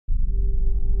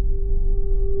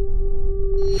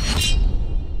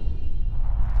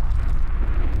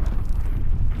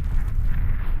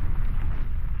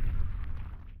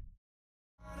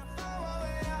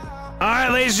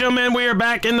and gentlemen, we are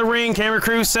back in the ring. Camera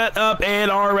crew set up,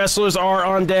 and our wrestlers are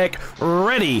on deck,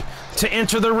 ready to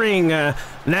enter the ring.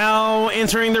 Now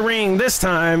entering the ring, this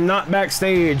time not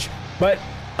backstage, but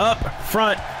up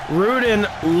front. Rudden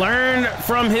learned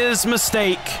from his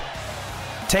mistake,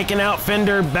 taking out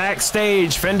Fender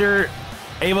backstage. Fender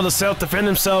able to self-defend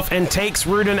himself and takes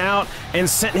Rudden out and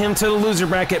sent him to the loser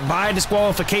bracket by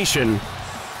disqualification.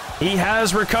 He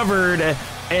has recovered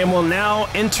and will now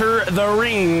enter the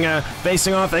ring,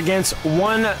 facing off against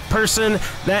one person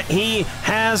that he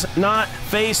has not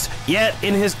faced yet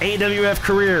in his AWF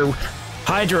career.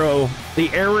 Hydro, the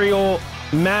aerial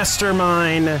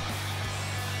mastermind.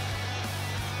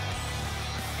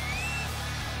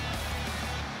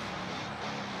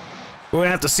 We'll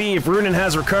have to see if Rudden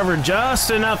has recovered just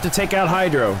enough to take out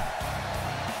Hydro.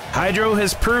 Hydro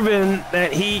has proven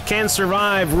that he can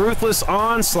survive ruthless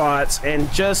onslaughts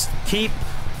and just keep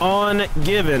on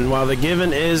giving while the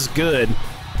giving is good.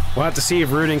 We'll have to see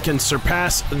if Rudden can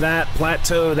surpass that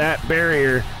plateau, that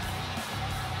barrier,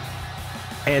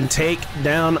 and take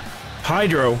down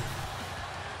Hydro.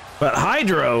 But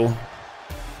Hydro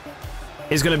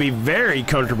is going to be very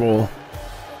comfortable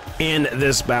in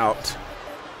this bout.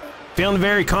 Feeling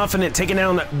very confident, taking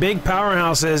down big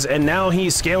powerhouses, and now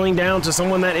he's scaling down to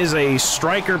someone that is a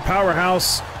striker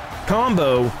powerhouse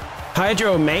combo.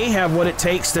 Hydro may have what it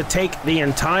takes to take the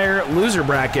entire loser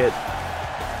bracket,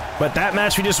 but that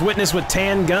match we just witnessed with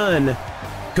Tan Gun,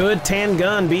 could Tan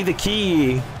Gun be the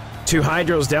key to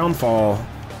Hydro's downfall?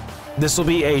 This will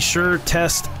be a sure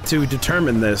test to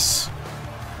determine this.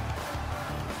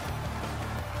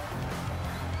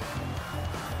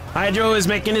 Hydro is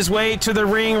making his way to the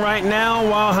ring right now.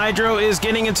 While Hydro is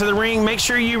getting into the ring, make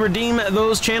sure you redeem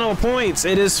those channel points.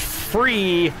 It is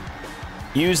free.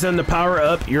 Use them to power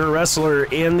up your wrestler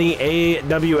in the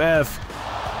AWF.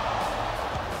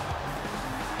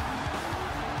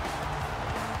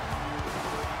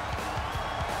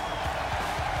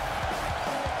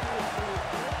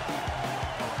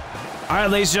 All right,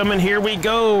 ladies and gentlemen, here we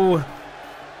go.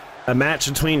 A match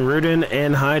between Rudden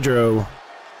and Hydro.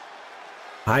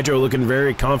 Hydro looking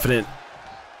very confident.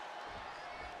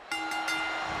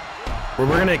 We're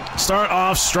going to start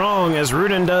off strong as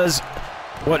Rudden does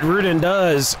what Rudden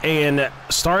does and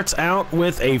starts out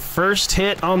with a first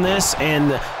hit on this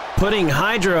and putting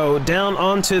Hydro down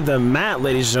onto the mat,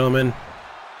 ladies and gentlemen.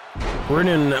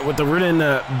 Rudden with the Rudden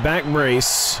back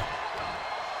brace.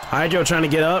 Hydro trying to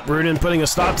get up. Rudden putting a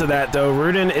stop to that, though.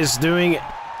 Rudden is doing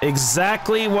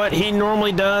exactly what he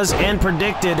normally does and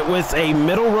predicted with a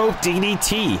middle rope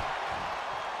DDT.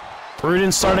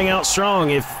 Rudden starting out strong.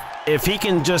 If he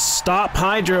can just stop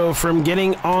Hydro from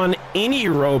getting on any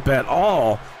rope at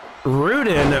all,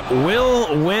 Rudden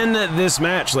will win this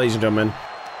match, ladies and gentlemen.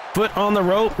 Foot on the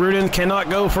rope. Rudden cannot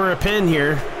go for a pin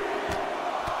here.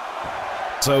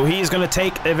 So he's going to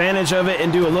take advantage of it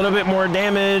and do a little bit more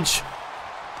damage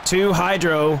to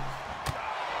Hydro.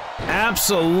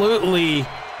 Absolutely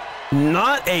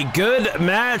not a good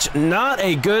match, not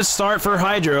a good start for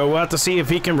Hydro. We'll have to see if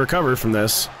he can recover from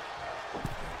this.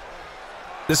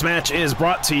 This match is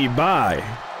brought to you by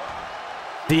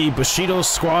the Bushido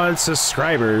Squad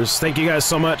subscribers. Thank you guys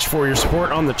so much for your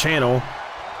support on the channel.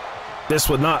 This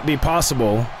would not be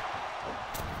possible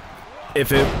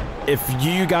if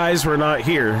you guys were not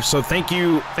here. So thank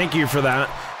you for that.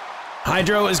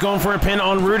 Hydro is going for a pin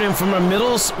on Rudden from a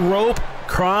middle rope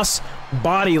cross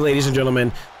body, ladies and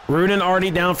gentlemen. Rudden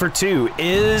already down for two.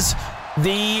 Is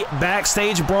the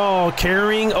backstage brawl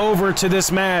carrying over to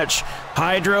this match?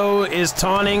 Hydro is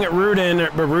taunting Rudden,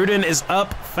 but Rudden is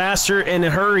up faster in a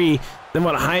hurry than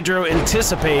what Hydro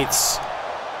anticipates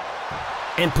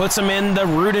and puts him in the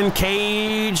Rudden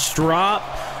cage drop.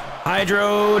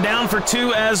 Hydro down for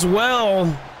two as well.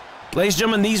 Ladies and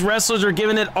gentlemen, these wrestlers are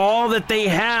giving it all that they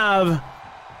have,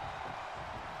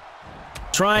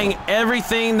 trying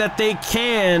everything that they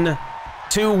can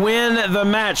to win the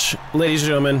match, ladies and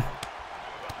gentlemen.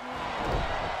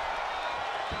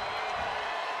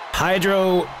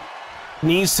 Hydro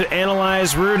needs to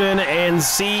analyze Rudden and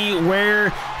see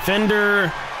where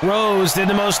Fender Rose did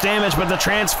the most damage, but the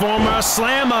Transformer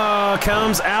Slammer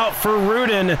comes out for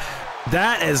Rudden.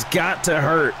 That has got to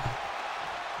hurt.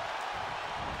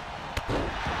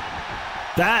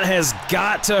 That has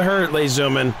got to hurt, ladies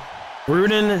and gentlemen.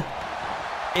 Rudden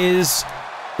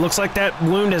looks like that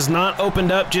wound has not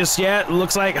opened up just yet.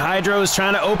 Looks like Hydro is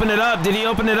trying to open it up. Did he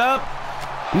open it up?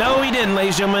 No, he didn't,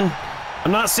 ladies and gentlemen.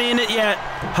 I'm not seeing it yet.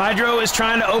 Hydro is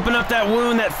trying to open up that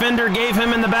wound that Fender gave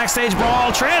him in the backstage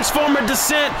brawl. Transformer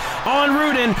descent on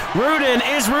Rudden.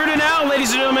 Is Rudden out,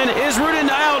 ladies and gentlemen? Is Rudden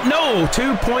out? No,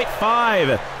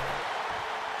 2.5.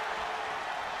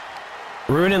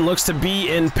 Rudden looks to be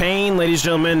in pain, ladies and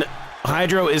gentlemen.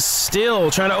 Hydro is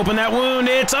still trying to open that wound.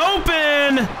 It's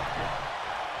open!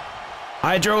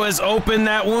 Hydro has opened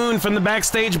that wound from the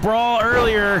backstage brawl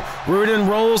earlier. Rudden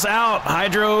rolls out.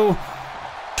 Hydro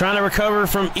trying to recover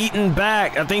from eating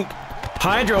back. I think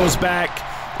Hydro's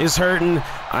back is hurting.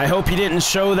 I hope he didn't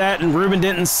show that and Rudden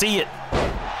didn't see it,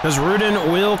 because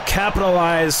Rudden will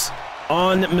capitalize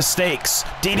on mistakes.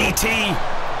 DDT.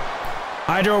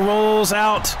 Hydro rolls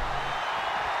out.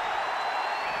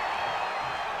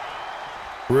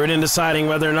 Rudden deciding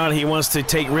whether or not he wants to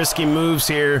take risky moves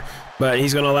here, but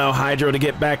he's going to allow Hydro to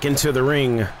get back into the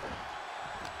ring.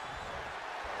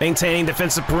 Maintaining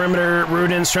defensive perimeter.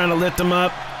 Rudden's trying to lift him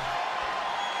up.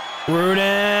 Rudden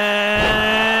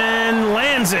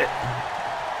lands it.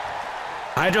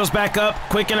 Hydro's back up,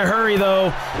 quick in a hurry though.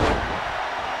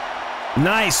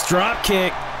 Nice drop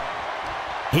kick.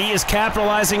 He is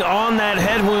capitalizing on that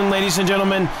head wound, ladies and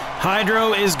gentlemen.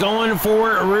 Hydro is going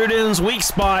for Rudden's weak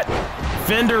spot.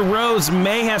 Fender Rhodes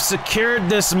may have secured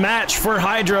this match for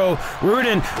Hydro.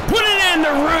 Rudden put it in the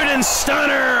Rudden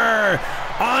stunner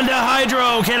onto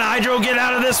Hydro. Can Hydro get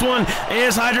out of this one?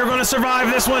 Is Hydro going to survive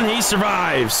this one? He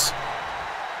survives.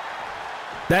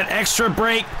 That extra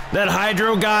break that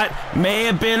Hydro got may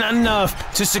have been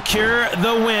enough to secure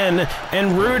the win,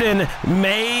 and Rudden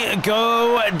may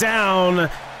go down.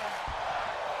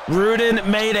 Rudden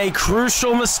made a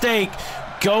crucial mistake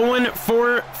going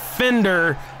for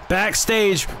Fender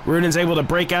backstage. Rudden's able to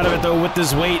break out of it though with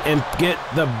his weight and get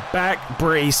the back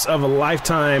brace of a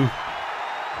lifetime.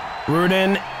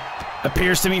 Rudden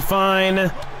appears to be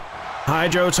fine.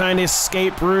 Hydro trying to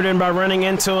escape Rudden by running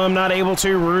into him, not able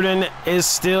to. Rudden is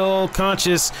still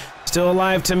conscious, still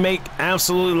alive to make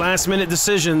absolute last-minute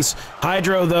decisions.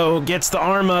 Hydro, though, gets the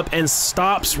arm up and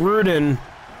stops Rudden.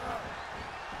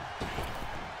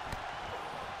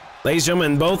 Ladies and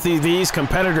gentlemen, both of these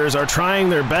competitors are trying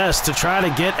their best to try to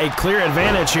get a clear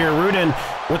advantage here. Rudden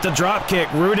with the drop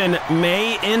kick. Rudden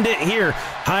may end it here.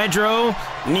 Hydro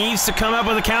needs to come up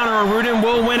with a counter or Rudden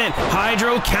will win it.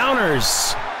 Hydro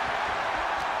counters.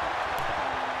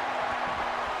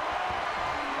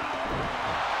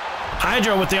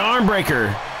 Hydro with the arm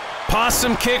breaker.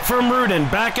 Possum kick from Rudden.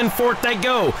 Back and forth they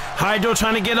go. Hydro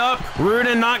trying to get up.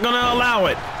 Rudden not going to allow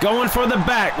it. Going for the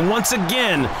back once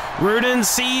again. Rudden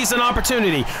sees an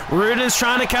opportunity. Rudden's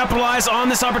trying to capitalize on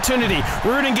this opportunity.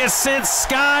 Rudden gets sent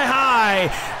sky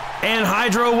high, and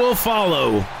Hydro will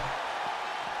follow.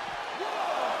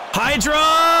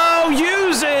 Hydro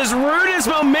uses Rudden's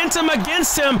momentum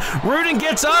against him. Rudden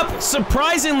gets up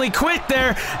surprisingly quick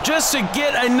there just to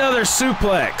get another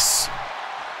suplex.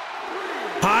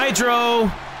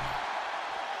 Hydro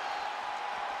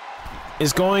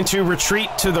is going to retreat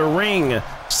to the ring,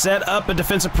 set up a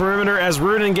defensive perimeter as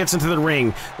Rudden gets into the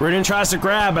ring. Rudden tries to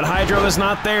grab, but Hydro is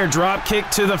not there. Drop kick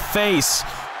to the face.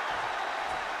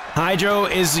 Hydro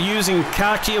is using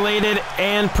calculated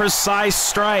and precise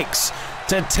strikes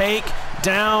to take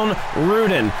down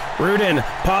Rudden. Rudden,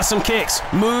 possum kicks,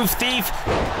 move thief,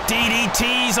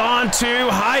 DDTs onto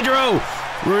Hydro.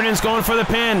 Rudden's going for the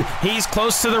pin. He's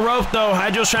close to the rope though.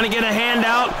 Hydro's trying to get a hand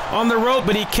out on the rope,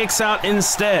 but he kicks out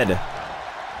instead.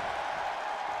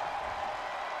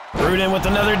 Rudden with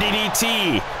another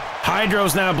DDT.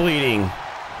 Hydro's now bleeding.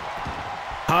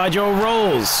 Hydro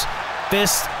rolls.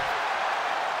 Fist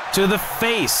to the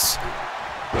face.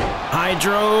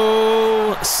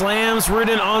 Hydro slams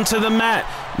Rudden onto the mat.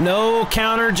 No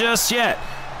counter just yet.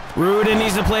 Rudden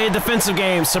needs to play a defensive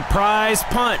game. Surprise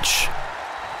punch.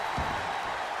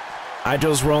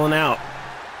 Hydro's rolling out.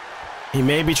 He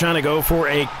may be trying to go for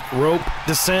a rope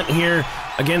descent here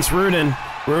against Rudden.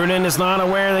 Rudden is not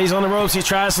aware that he's on the ropes. He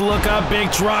tries to look up.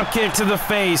 Big drop kick to the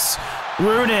face.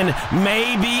 Rudden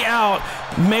may be out.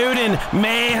 Rudden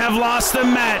may have lost the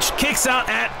match. Kicks out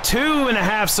at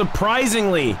 2.5,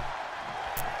 surprisingly.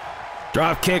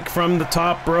 Drop kick from the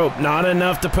top rope. Not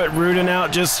enough to put Rudden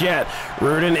out just yet.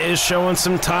 Rudden is showing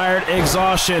some tired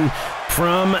exhaustion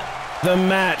from the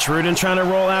match. Rudden trying to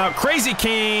roll out. Crazy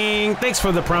King, thanks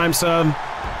for the prime sub.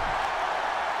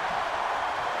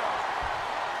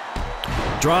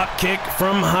 Drop kick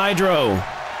from Hydro.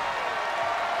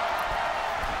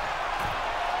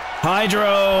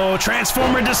 Hydro,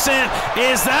 Transformer descent.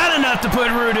 Is that enough to put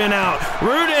Rudden out?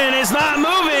 Rudden is not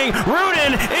moving.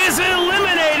 Rudden is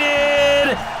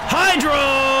eliminated. Hydro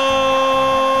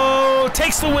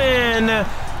takes the win.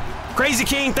 Crazy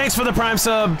King, thanks for the prime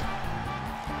sub.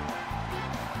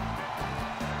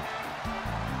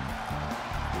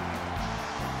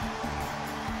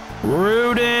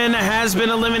 Rudden has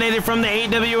been eliminated from the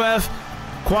AWF,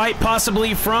 quite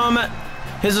possibly from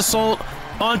his assault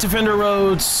onto Fender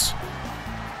Rhodes.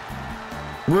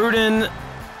 Rudden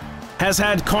has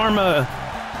had karma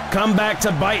come back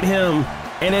to bite him,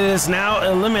 and it has now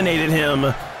eliminated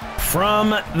him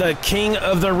from the King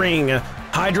of the Ring.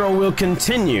 Hydro will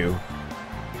continue.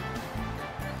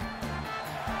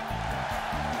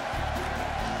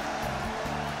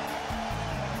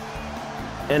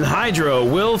 And Hydro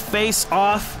will face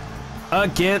off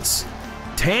against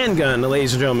Tangun,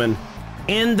 ladies and gentlemen,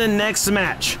 in the next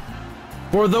match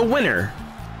for the winner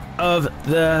of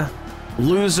the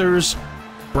losers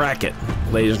bracket,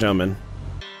 ladies and gentlemen.